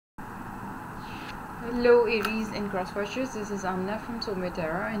Hello Aries and Crosswatchers, this is Amna from Soulmate,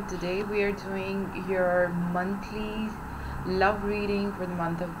 and today we are doing your monthly love reading for the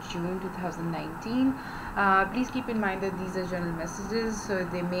month of June 2019. Please keep in mind that these are general messages, so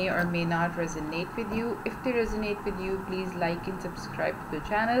they may or may not resonate with you. If they resonate with you, please like and subscribe to the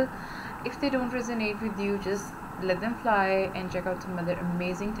channel. If they don't resonate with you, just let them fly and check out some other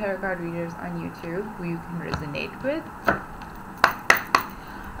amazing tarot card readers on YouTube who you can resonate with.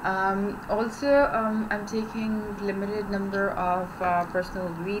 I'm taking limited number of personal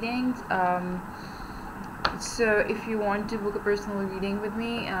readings. So if you want to book a personal reading with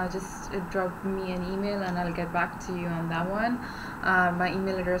me, just drop me an email and I'll get back to you on that one. My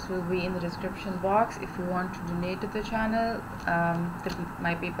email address will be in the description box. If you want to donate to the channel,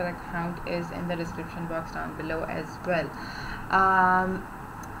 my PayPal account is in the description box down below as well.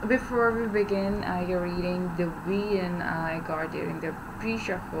 Before we begin your reading, the reading I got during the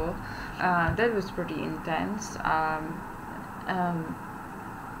pre-shuffle, that was pretty intense.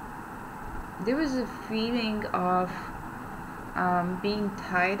 There was a feeling of being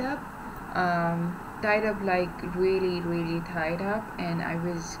tied up, like really tied up, and I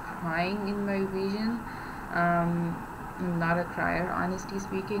was crying in my vision. I'm not a crier, honestly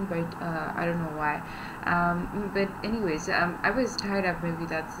speaking, but I don't know why. But anyways, I was tied up. Maybe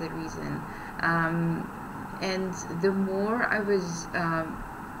that's the reason. And the more I was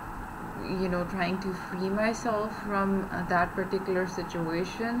trying to free myself from that particular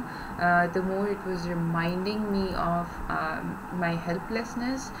situation, the more it was reminding me of my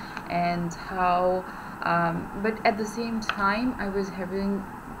helplessness and how but at the same time I was having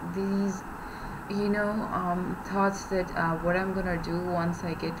these thoughts that what I'm gonna do once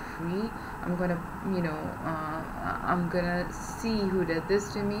I get free, I'm gonna I'm gonna see who did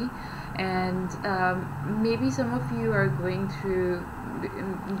this to me. And maybe some of you are going through,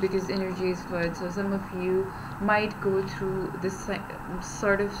 because energy is fluid, so some of you might go through this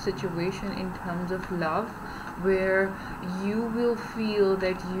sort of situation in terms of love, where you will feel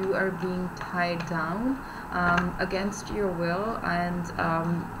that you are being tied down against your will, and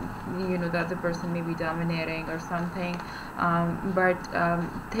the other person may be dominating or something, but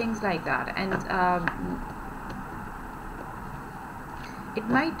things like that. And it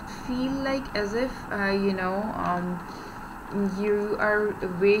might feel like as if you are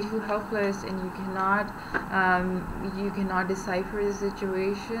way too helpless and you cannot decipher the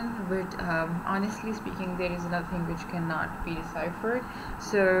situation, but honestly speaking, there is nothing which cannot be deciphered.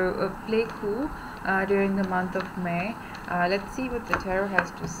 So play cool during the month of May. Let's see what the tarot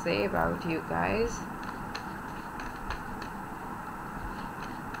has to say about you guys.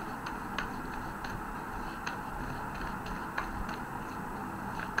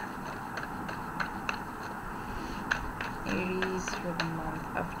 Aries for the month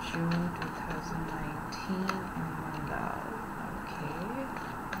of June 2019 and love. Okay.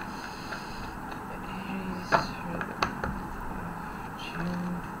 Aries for the month of June.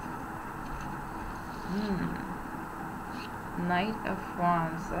 Knight of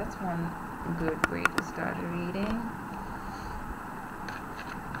Wands. That's one good way to start a reading.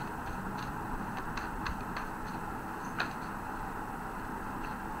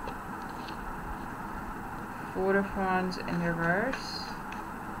 Four of Wands in reverse.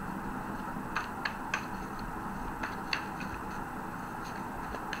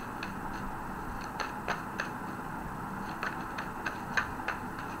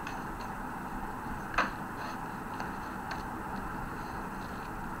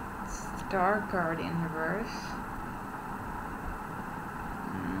 Star card in reverse.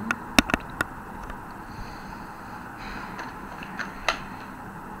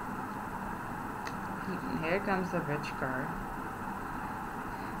 Here comes the Witch card.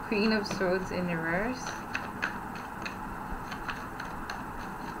 Queen of Swords in reverse.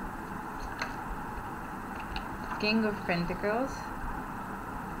 King of Pentacles.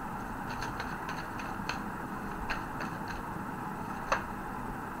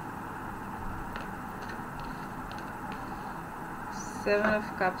 Seven of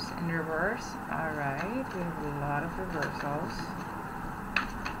Cups in reverse. Alright, we have a lot of reversals.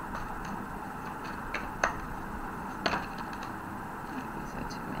 These are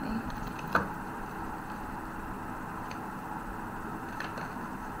too many.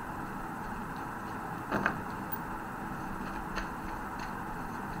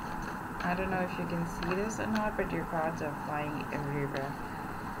 I don't know if you can see this or not, but your cards are flying everywhere.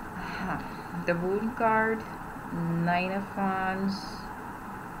 The Moon card. Nine of Wands.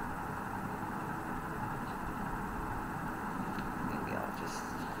 Maybe I'll just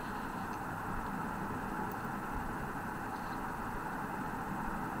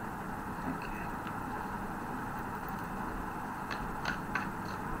okay.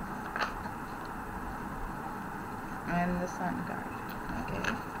 and the Sun card. Okay.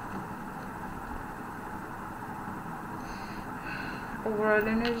 Overall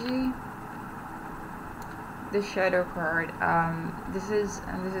energy. The Shadow card. This is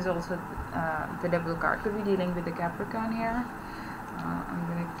also the Devil card. Could be dealing with the Capricorn here. I'm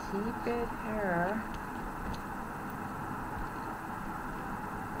gonna keep it here.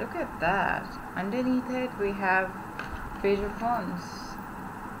 Look at that. Underneath it we have Page of Wands.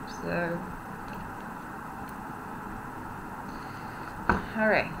 So,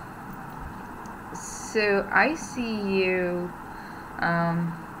 alright. So I see you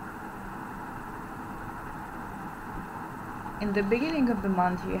in the beginning of the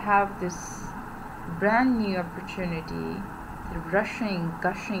month. You have this brand new opportunity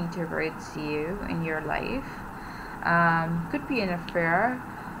gushing towards you in your life. Could be an affair,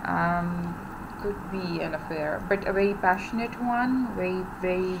 but a very passionate one, very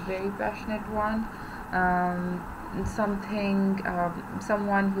passionate one.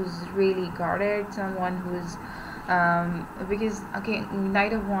 Someone who's really guarded, someone who's because again,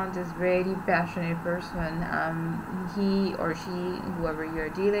 Knight of Wands is very passionate person. He or she, whoever you're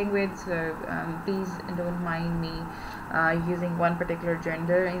dealing with. So please don't mind me using one particular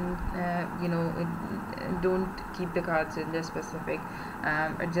gender. Don't keep the cards in this specific.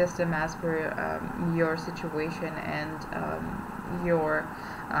 Adjust them as per your situation and your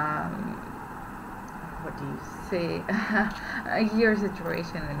what do you say your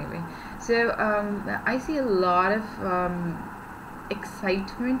situation anyway. So I see a lot of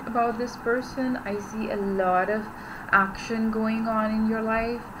excitement about this person. I see a lot of action going on in your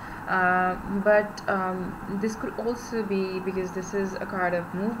life, but this could also be because this is a card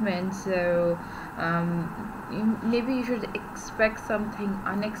of movement. So maybe you should expect something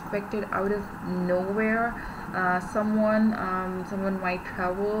unexpected out of nowhere. Someone might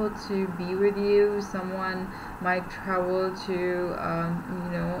travel to be with you. Someone might travel to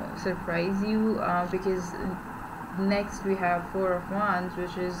surprise you, because next we have Four of Wands,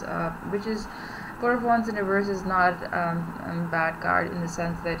 which is Four of Wands in reverse is not a bad card, in the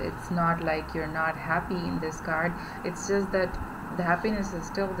sense that it's not like you're not happy in this card. It's just that the happiness is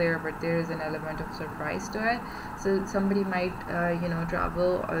still there, but there is an element of surprise to it. So somebody might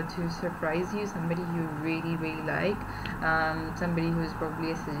travel to surprise you, somebody you really like, somebody who's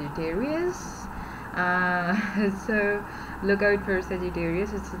probably a Sagittarius. So look out for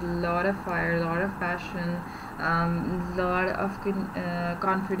Sagittarius. It's a lot of fire, a lot of passion, lot of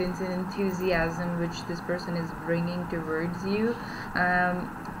confidence and enthusiasm which this person is bringing towards you,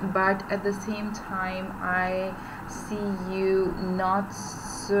 but at the same time I see you not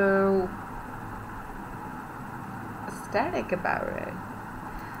so ecstatic about it.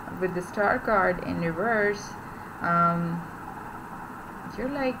 With the Star card in reverse, you're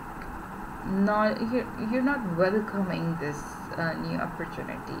like you're not welcoming this new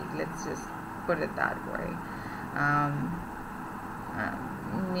opportunity. Let's just put it that way.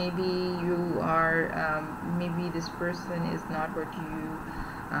 Maybe you are maybe this person is not what you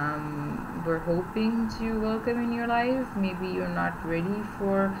were hoping to welcome in your life. Maybe you're not ready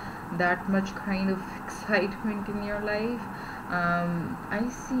for that much kind of excitement in your life. I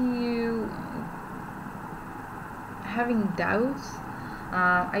see you having doubts.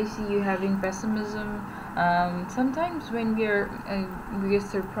 I see you having pessimism. Sometimes when we are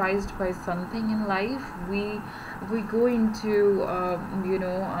surprised by something in life, we go into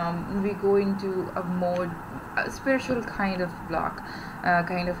we go into a spiritual kind of block,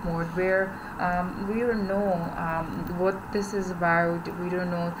 kind of mode, where we don't know what this is about. We don't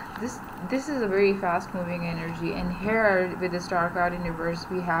know this is a very fast moving energy, and here with the Star card in reverse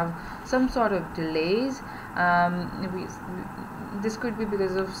we have some sort of delays. This could be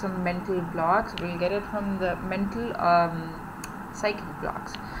because of some mental blocks. We'll get it from the mental psychic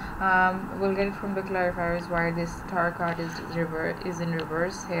blocks. We'll get it from the clarifiers why this Star card is in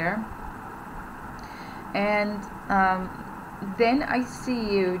reverse here. And then I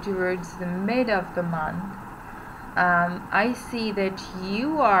see you towards the mid of the month. I see that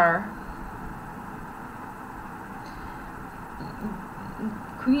you are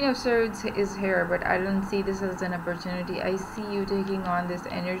Queen of Swords is here, but I don't see this as an opportunity. I see you taking on this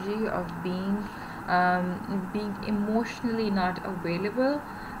energy of being emotionally not available.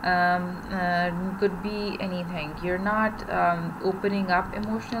 Could be anything. You're not opening up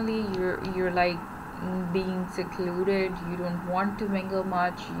emotionally. You're like being secluded. You don't want to mingle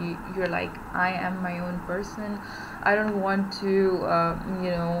much. You're like, I am my own person. I don't want to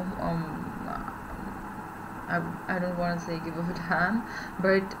I don't want to say give a damn,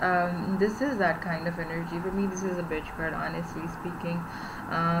 but this is that kind of energy. For me, this is a bitch card, honestly speaking.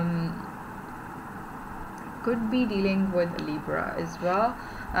 could be dealing with Libra as well.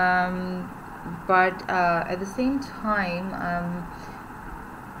 But at the same time,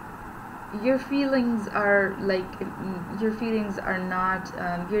 your feelings are like, your feelings are not,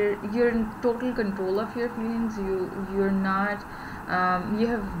 you're in total control of your feelings. You're not, you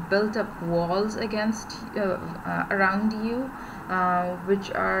have built up walls against, around you,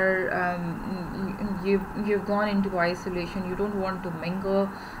 which are, you've gone into isolation. You don't want to mingle.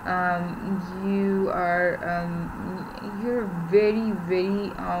 You are, you're very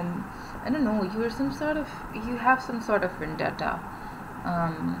very, I don't know, you're some sort of, you have some sort of vendetta.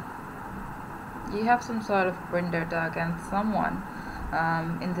 um, you have some sort of vendetta against someone,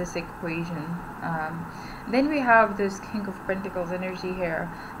 in this equation. Then we have this King of Pentacles energy here.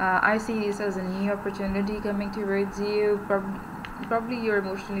 I see this as a new opportunity coming towards you. Probably you're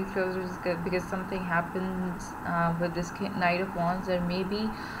emotionally close because something happens, with this Knight of Wands, or maybe,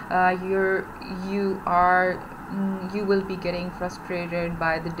 you are, you will be getting frustrated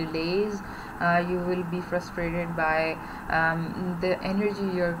by the delays. You will be frustrated by, the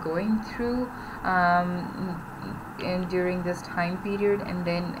energy you're going through, and during this time period, and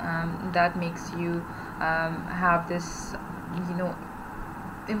then, that makes you, have this, you know,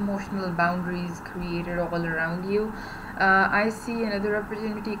 emotional boundaries created all around you. I see another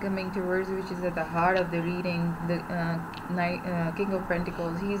opportunity coming towards you, which is at the heart of the reading. The, King of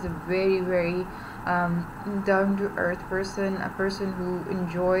Pentacles. He's a very very, down to earth person, a person who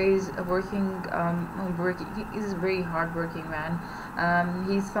enjoys working. Working. He is a very hardworking man.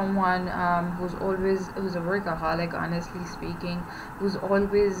 He's someone, who's a workaholic, honestly speaking, who's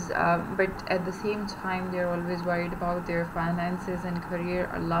always, but at the same time, they're always worried about their finances and career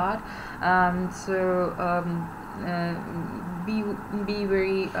a lot. So, be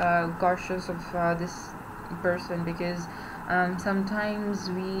very, cautious of, this person, because, sometimes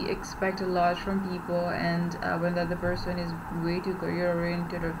we expect a lot from people, and, when the other person is way too career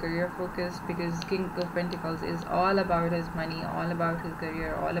oriented or career focused, because King of Pentacles is all about his money, all about his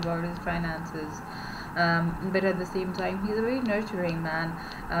career, all about his finances. But at the same time, he's a very nurturing man.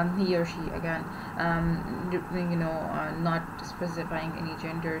 He or she, again, not specifying any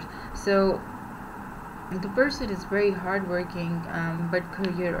genders. So the person is very hardworking, but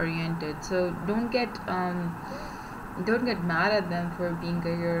career oriented. So don't get mad at them for being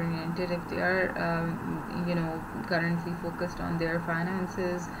career oriented. If they are, currently focused on their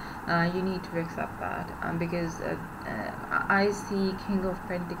finances, you need to accept that, because, I see King of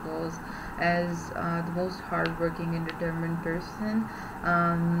Pentacles as, the most hardworking and determined person.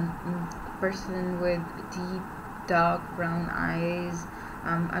 Person with deep dark brown eyes.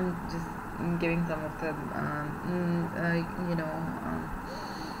 I'm just giving some of the,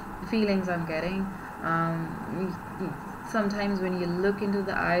 feelings I'm getting. Sometimes when you look into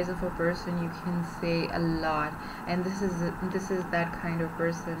the eyes of a person, you can say a lot, and this is that kind of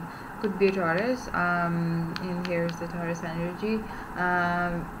person. Could be a Taurus. And here's the Taurus energy.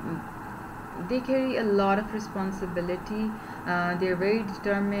 They carry a lot of responsibility. They're very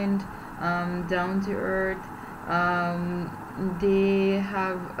determined, down to earth. They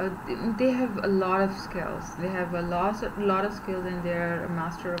have a lot of skills. They have a lot of skills, and they're a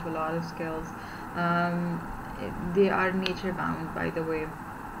master of a lot of skills. They are nature bound, by the way.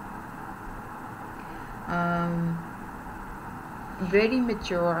 Very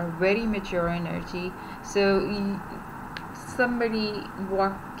mature energy. So somebody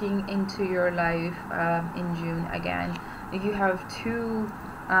walking into your life, in June again. You have two.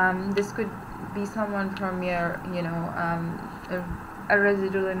 This could be someone from your, a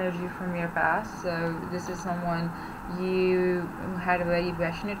residual energy from your past. So this is someone you had a very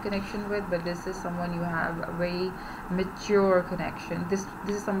passionate connection with, but this is someone you have a very mature connection. This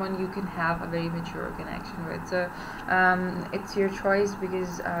is someone you can have a very mature connection with. So, it's your choice,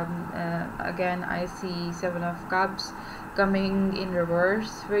 because, again, I see Seven of Cups coming in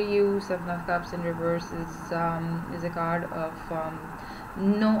reverse for you. Seven of Cups in reverse is a card of,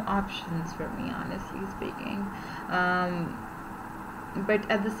 no options for me, honestly speaking.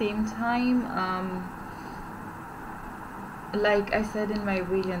 But at the same time, like I said in my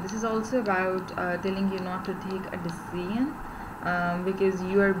vision, this is also about, telling you not to take a decision, because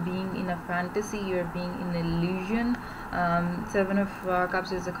you are being in a fantasy, you are being in an illusion. Seven of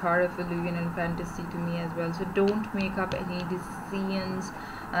Cups is a card of illusion and fantasy to me as well. So don't make up any decisions,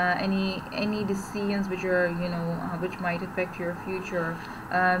 any decisions which are, which might affect your future.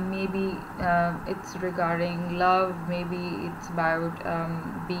 Maybe, it's regarding love. Maybe it's about,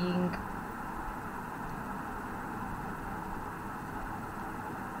 being,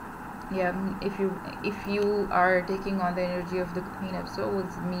 Yeah, if you are taking on the energy of the Queen of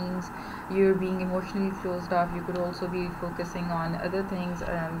Swords, means you're being emotionally closed off. You could also be focusing on other things,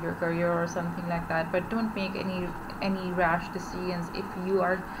 your career or something like that. But don't make any rash decisions if you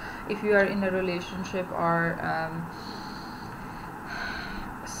are in a relationship or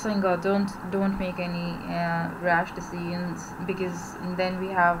single. Don't make any rash decisions, because then we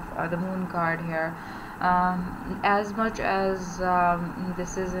have the Moon card here. As much as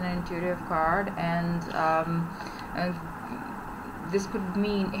this is an intuitive card, and this could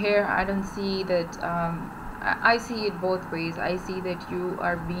mean here, I don't see that. I see it both ways. I see that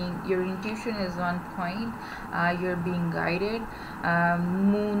your intuition is on point. You're being guided.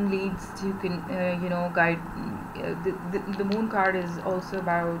 Moon leads to guide. The moon card is also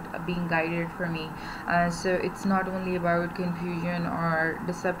about being guided for me. So it's not only about confusion or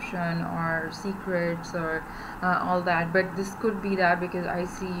deception or secrets or all that, but this could be that, because I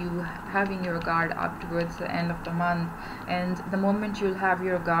see you having your guard up towards the end of the month, and the moment you'll have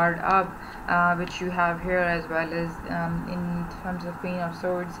your guard up, which you have here as well as in terms of Queen of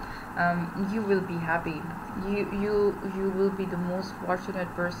Swords, you will be happy. You will be the most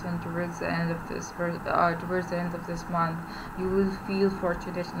fortunate person towards the end of towards the end of this month. You will feel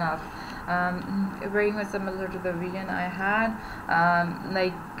fortunate enough. Very much similar to the vision I had,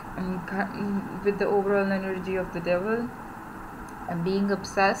 with the overall energy of the devil. And being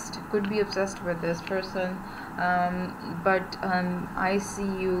obsessed, could be obsessed with this person, but I see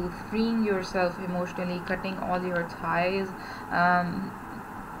you freeing yourself emotionally, cutting all your ties,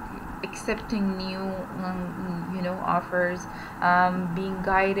 accepting new offers, being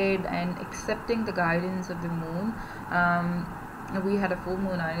guided and accepting the guidance of the moon. We had a full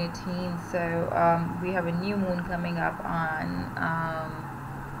moon on 18th, so we have a new moon coming up on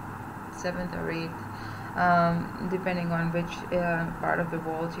 7th or 8th, depending on which part of the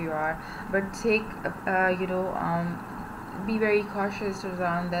world you are. But take be very cautious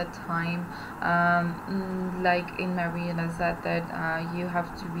around that time. Like in my reading, I said that you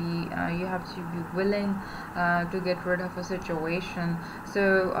have to be willing to get rid of a situation.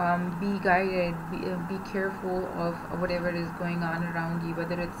 So be guided, be careful of whatever is going on around you,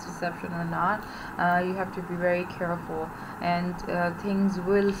 whether it's deception or not. You have to be very careful, and things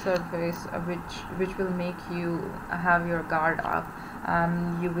will surface which will make you have your guard up.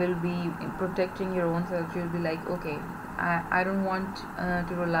 You will be protecting your own self. You'll be like, okay, I don't want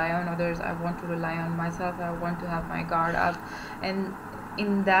to rely on others. I want to rely on myself. I want to have my guard up, and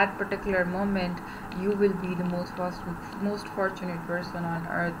in that particular moment, you will be the most fortunate person on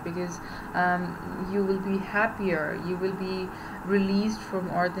earth, because you will be happier. You will be released from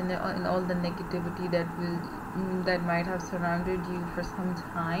all the negativity that might have surrounded you for some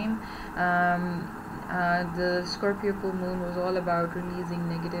time. The Scorpio full moon was all about releasing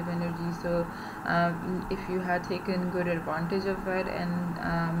negative energy. So if you had taken good advantage of it, and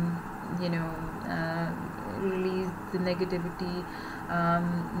release the negativity,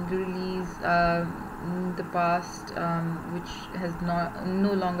 release the past, which has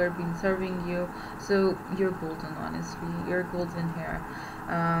no longer been serving you, so you're golden. Honestly, you're golden here.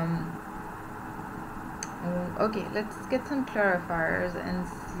 Okay, let's get some clarifiers and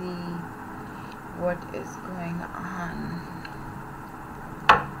see what is going on.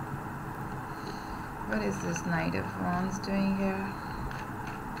 What is this Knight of Wands doing here?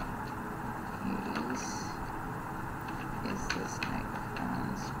 Aries. Is this Knight of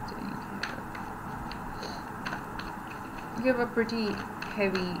Wands doing here? You have a pretty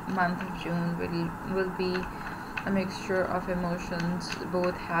heavy month of June. Will be a mixture of emotions,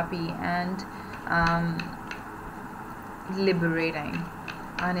 both happy and liberating.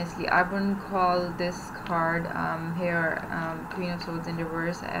 Honestly, I wouldn't call this card here, Queen of Swords in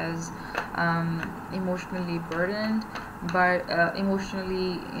reverse, as emotionally burdened, but emotional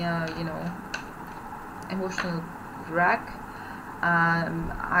wreck.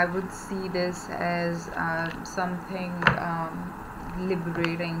 I would see this as something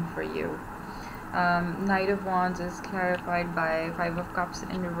liberating for you. Knight of Wands is clarified by Five of Cups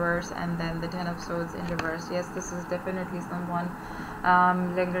in reverse, and then the Ten of Swords in reverse. Yes, this is definitely someone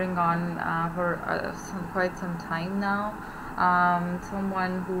lingering on for quite some time now.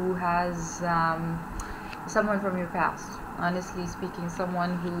 Someone who has someone from your past. Honestly speaking,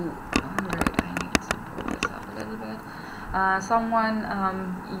 someone who. Alright, I need to pull this up a little bit. Someone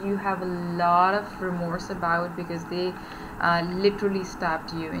you have a lot of remorse about, because they literally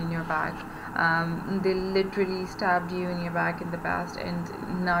stabbed you in your back. They literally stabbed you in your back in the past, and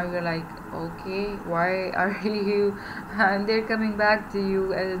now you're like, okay, why are you they're coming back to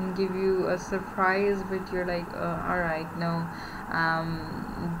you and give you a surprise, but you're like, alright, no,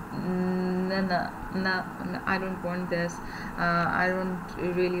 no, no, no, no, I don't want this. I don't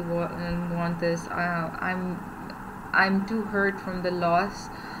really want this. I'm too hurt from the loss.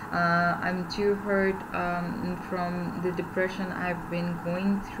 I'm too hurt from the depression I've been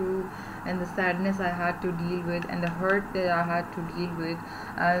going through, and the sadness I had to deal with, and the hurt that I had to deal with.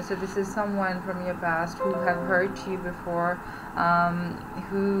 So this is someone from your past who have hurt you before,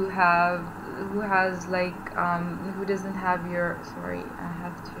 who has like who doesn't have your, sorry, I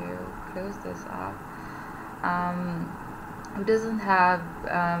have to close this up, who doesn't have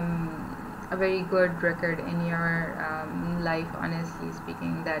a very good record in your life, honestly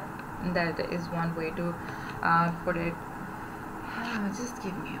speaking. That is one way to put it. Just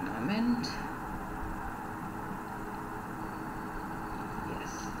give me a moment.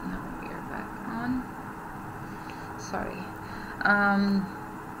 Yes, now we are back on. Sorry.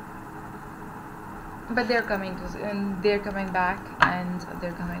 But they're coming to, and they're coming back, and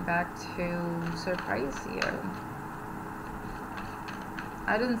they're coming back to surprise you.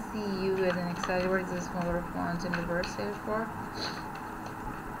 I don't see you as an excited. What is this Four of Wands in reverse here for?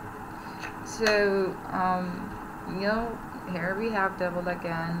 So, you know, here we have Devil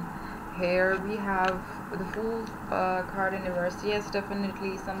again. Here we have the Fool card in reverse. Yes,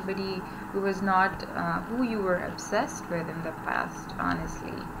 definitely somebody who was not, who you were obsessed with in the past,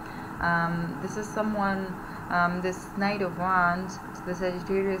 honestly. This is someone, this Knight of Wands, the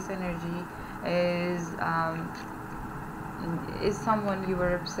Sagittarius energy, is someone you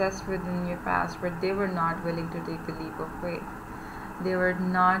were obsessed with in your past, but they were not willing to take the leap of faith. They were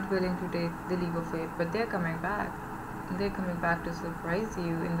not willing to take the leap of faith, but they're coming back. They're coming back to surprise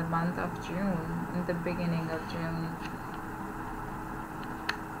you in the month of June, in the beginning of June.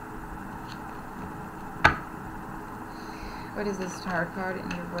 What is the Star card in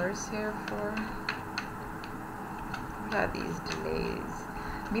reverse here for? What are these delays?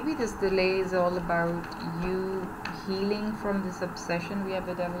 Maybe this delay is all about you healing from this obsession. We have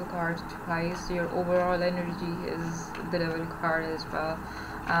the Devil card twice. Your overall energy is the Devil card as well.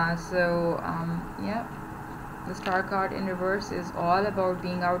 Yeah, the Star card in reverse is all about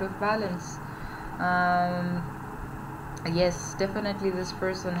being out of balance. Yes, definitely this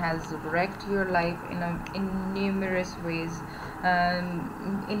person has wrecked your life in numerous ways,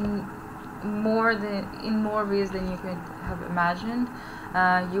 in more ways than you could have imagined.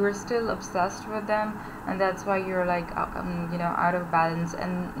 You were still obsessed with them, and that's why you're like you know, out of balance.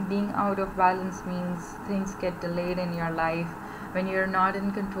 And being out of balance means things get delayed in your life. When you're not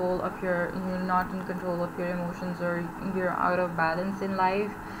in control of your emotions, or you're out of balance in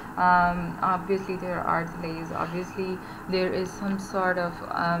life, obviously there are delays. Obviously there is some sort of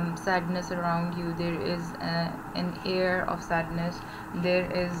sadness around you. There is an air of sadness. There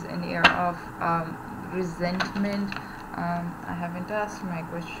is an air of resentment. I haven't asked my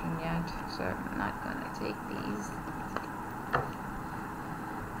question yet, so I'm not gonna take these.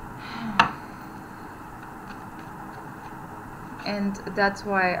 And that's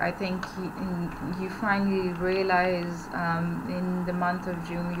why I think you finally realize, in the month of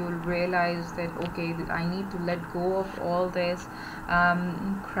June, you'll realize that, okay, I need to let go of all this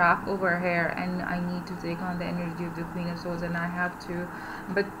crap over here, and I need to take on the energy of the Queen of Swords, and I have to.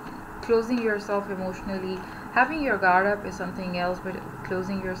 But closing yourself emotionally, having your guard up is something else, but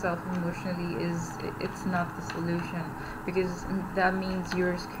closing yourself emotionally it's not the solution, because that means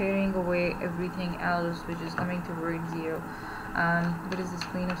you're scaring away everything else which is coming towards you. What is this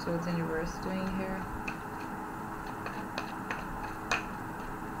Queen of Swords in reverse doing here?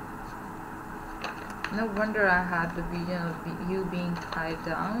 No wonder I had the vision of you being tied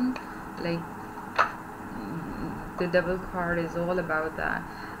down. Like, the Devil card is all about that.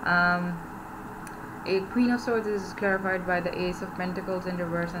 A Queen of Swords is clarified by the Ace of Pentacles in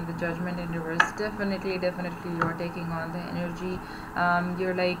reverse and the Judgment in reverse. Definitely you're taking on the energy.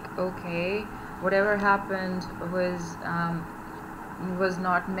 You're like, okay, whatever happened was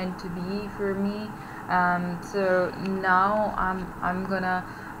not meant to be for me. So now I'm gonna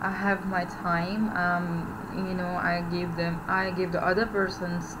have my time. You know, I gave the other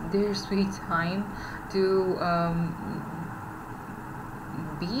persons their sweet time to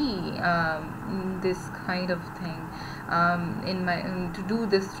be this kind of thing, to do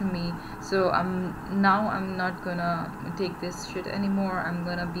this to me. So now I'm not gonna take this shit anymore. I'm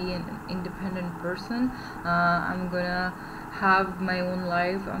gonna be an independent person. I'm gonna have my own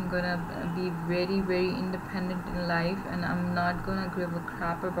life. I'm gonna be very independent in life, and I'm not gonna give a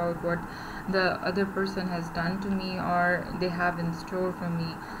crap about what the other person has done to me or they have in store for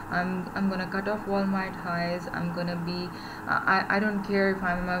me. I'm gonna cut off all my ties. I'm gonna be I don't care if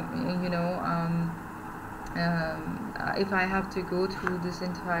I'm if I have to go through this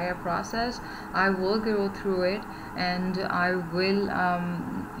entire process, I will go through it, and I will,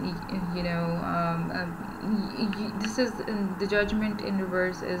 this is the judgment in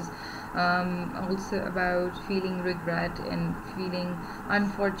reverse is also about feeling regret and feeling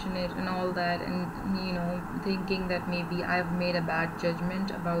unfortunate and all that, and thinking that maybe I've made a bad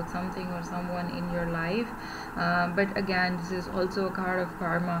judgment about something or someone in your life. But again, this is also a card of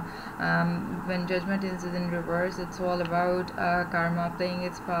karma. When judgment is in reverse, it's all about karma playing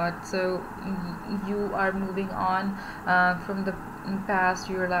its part. So you are moving on from the past.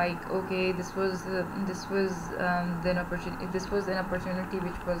 You're like, okay, this was an opportunity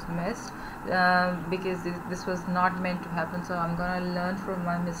which was missed, because this was not meant to happen. So I'm gonna learn from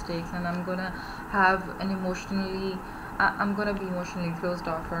my mistakes, and I'm gonna have an emotionally I'm gonna be emotionally closed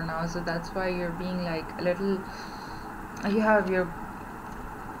off for now. So that's why you're being like a little, you have your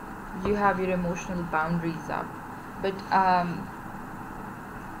emotional boundaries up, but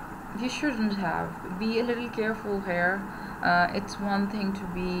you shouldn't have. Be a little careful here. It's one thing to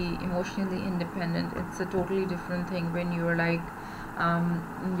be emotionally independent. It's a totally different thing when you're like,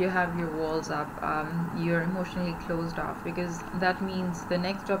 you have your walls up, you're emotionally closed off, because that means the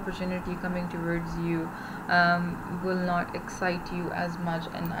next opportunity coming towards you will not excite you as much.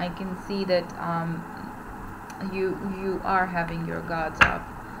 And I can see that you are having your guards up.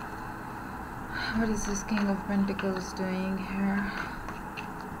 What is this King of Pentacles doing here?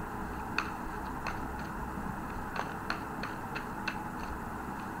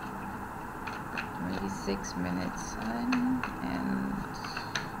 6 minutes in, and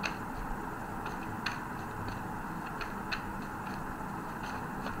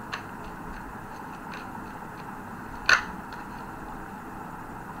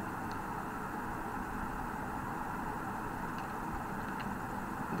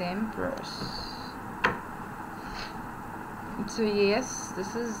the Empress. So yes,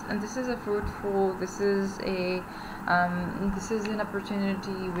 this is a fruitful, this is an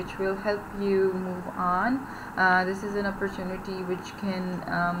opportunity which will help you move on. This is an opportunity which can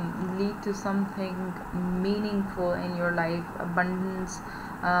lead to something meaningful in your life. Abundance,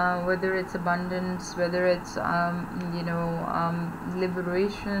 whether it's abundance, whether it's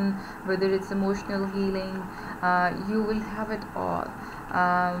liberation, whether it's emotional healing, you will have it all.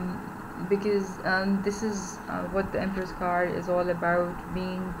 Because this is what the Empress card is all about,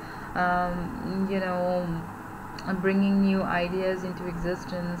 being bringing new ideas into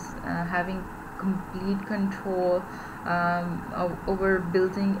existence, having complete control over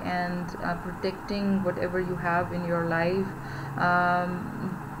building and protecting whatever you have in your life.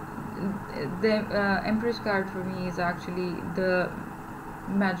 The Empress card for me is actually the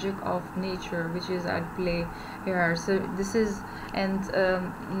magic of nature which is at play here. So this is, and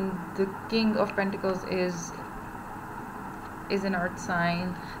the King of Pentacles is an earth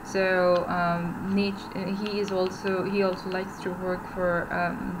sign. So he also likes to work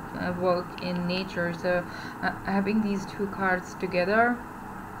in nature. So having these two cards together,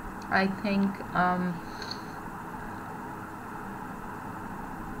 I think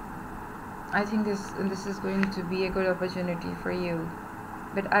this is going to be a good opportunity for you.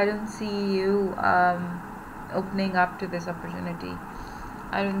 But I don't see you opening up to this opportunity.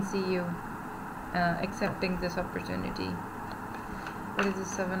 I don't see you accepting this opportunity. What is the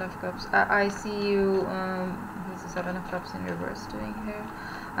Seven of Cups? I see you, what's the Seven of Cups in reverse doing here?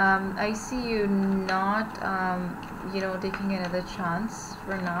 I see you not, taking another chance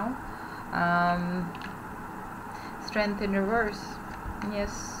for now. Strength in reverse.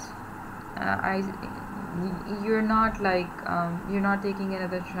 Yes. You're not like, you're not taking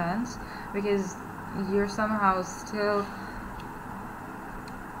another chance, because you're somehow still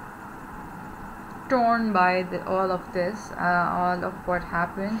torn by all of this, all of what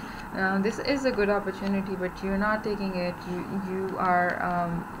happened. This is a good opportunity, but you're not taking it. You are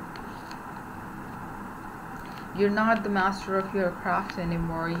you're not the master of your craft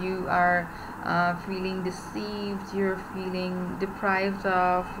anymore. You are feeling deceived, you're feeling deprived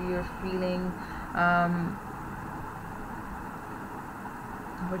of, you're feeling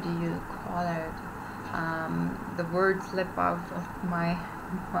what do you call it? The words slip out of my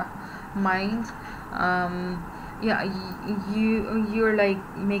mind. Yeah, you're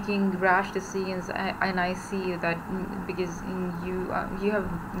like making rash decisions, and I see you that because you have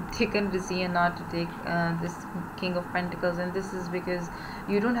taken a decision not to take this King of Pentacles, and this is because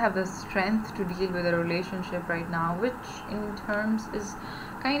you don't have the strength to deal with a relationship right now, which in terms is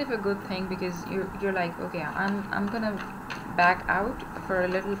kind of a good thing, because you're like, okay, I'm gonna back out for a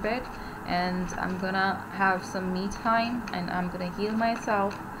little bit, and I'm gonna have some me time, and I'm gonna heal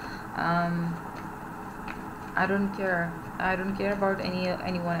myself. I don't care. I don't care about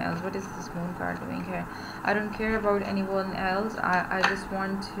anyone else. What is this moon card doing here? I don't care about anyone else. I just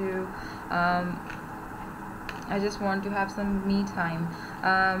want to have some me time.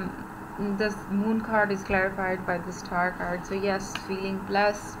 This moon card is clarified by the star card, so yes, feeling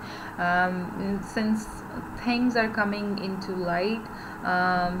blessed, since things are coming into light.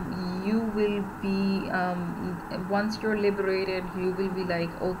 You will be, once you're liberated, you will be like,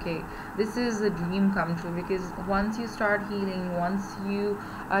 okay, this is a dream come true, because once you start healing, once you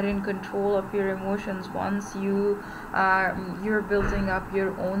are in control of your emotions, once you're building up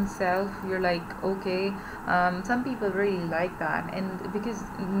your own self, you're like, okay. Some people really like that, and because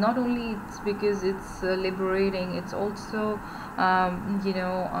not only it's because it's liberating, it's also,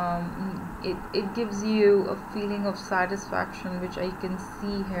 it gives you a feeling of satisfaction, which I can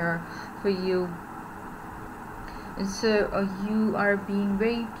see here for you. And so you are being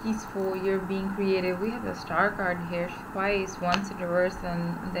very peaceful, you're being creative. We have the star card here twice, once in reverse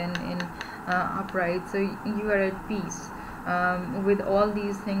and then in upright, so you are at peace. With all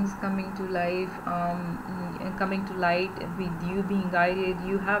these things coming to life, and coming to light, with you being guided,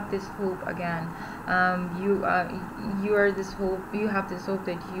 you have this hope again. You are this hope. You have this hope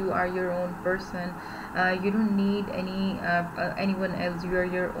that you are your own person. You don't need anyone else. You are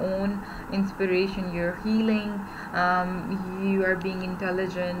your own inspiration. You're healing. You are being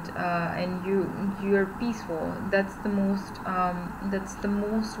intelligent, and you are peaceful. That's the most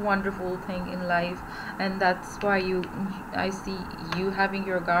wonderful thing in life, and that's why I see you having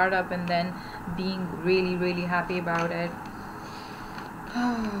your guard up and then being really, really happy about it.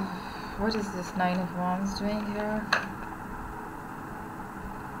 What is this Nine of Wands doing here?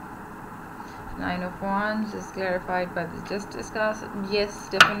 Nine of Wands is clarified by the just discussed. Yes,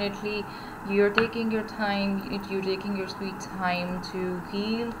 definitely, you're taking your time. You're taking your sweet time to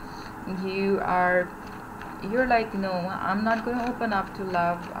heal. You're like, no, I'm not going to open up to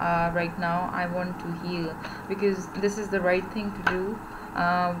love right now. I want to heal, because this is the right thing to do.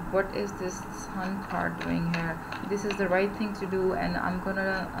 What is this Sun card doing here? This is the right thing to do, and I'm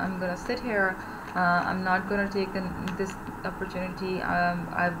gonna sit here. I'm not gonna take this opportunity.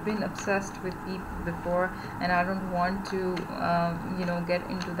 I've been obsessed with people before, and I don't want to get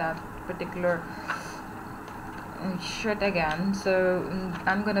into that particular shit again. So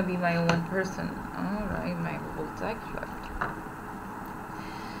I'm gonna be my own person. Alright, my full deck flipped.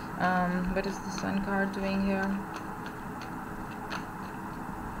 What is the Sun card doing here?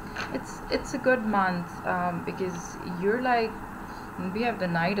 It's a good month, because you're like, we have the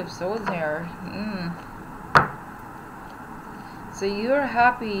Knight of Swords here. So you're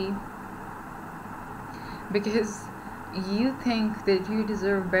happy because you think that you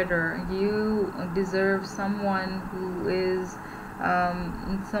deserve better. You deserve someone who is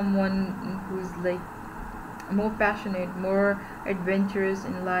someone who's like more passionate, more adventurous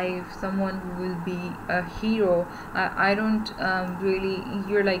in life, someone who will be a hero. I don't really,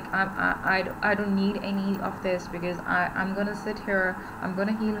 you're like, I don't need any of this, because I'm gonna sit here, I'm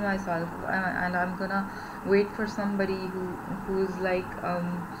gonna heal myself, and I'm gonna wait for somebody who's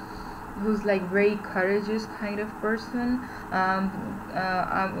like very courageous kind of person. I'm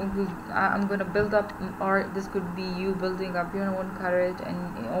gonna build up, or this could be you building up your own courage and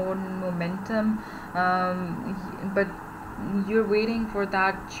your own momentum, but you're waiting for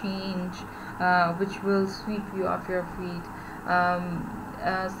that change, which will sweep you off your feet.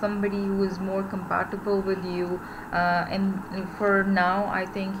 Somebody who is more compatible with you, and for now I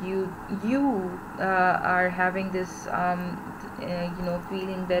think you are having this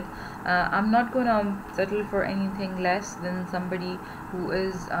feeling that I'm not gonna settle for anything less than somebody who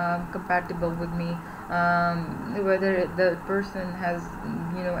is compatible with me, whether the person has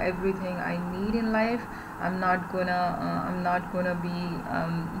everything I need in life. I'm not gonna be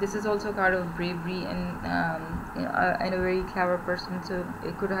this is also a card of bravery and a very clever person, so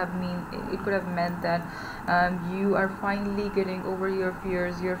it could have meant that you are finally getting over your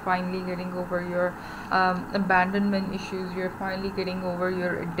fears, you're finally getting over your abandonment issues, you're finally getting over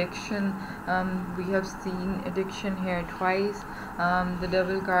your addiction. We have seen addiction here twice. The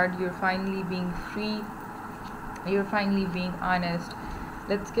Devil card, you're finally being free, you're finally being honest.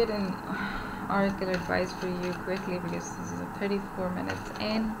 Let's get an oracle advice for you quickly, because this is 34 minutes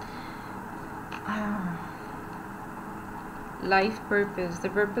in. Life purpose. The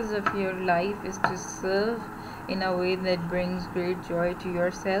purpose of your life is to serve in a way that brings great joy to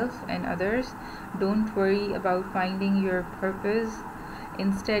yourself and others. Don't worry about finding your purpose.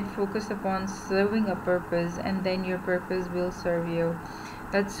 Instead, focus upon serving a purpose, and then your purpose will serve you.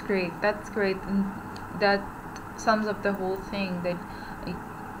 That's great. That's great. And that sums up the whole thing. That,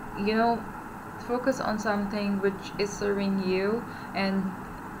 focus on something which is serving you, and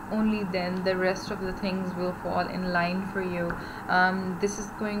only then the rest of the things will fall in line for you. This is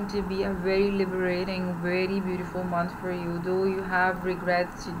going to be a very liberating, very beautiful month for you. Though you have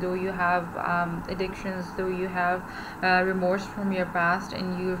regrets, though you have addictions, though you have remorse from your past,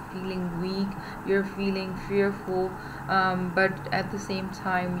 and you're feeling weak, you're feeling fearful, but at the same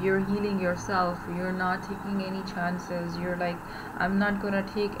time you're healing yourself. You're not taking any chances. You're like, I'm not gonna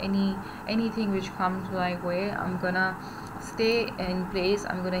take anything which comes my way. I'm gonna stay in place.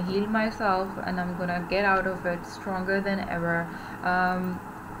 I'm gonna heal myself, and I'm gonna get out of it stronger than ever.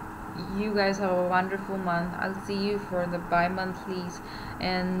 You guys have a wonderful month. I'll see you for the bi-monthlies,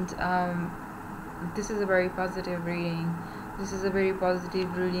 and this is a very positive reading. This is a very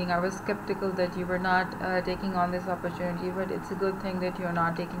positive reading. I was skeptical that you were not taking on this opportunity, but it's a good thing that you're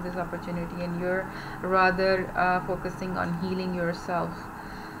not taking this opportunity, and you're rather focusing on healing yourself.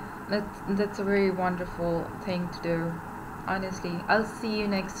 That's a very wonderful thing to do, honestly. I'll see you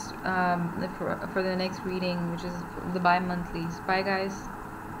next for the next reading, which is the bi-monthlies. Bye guys.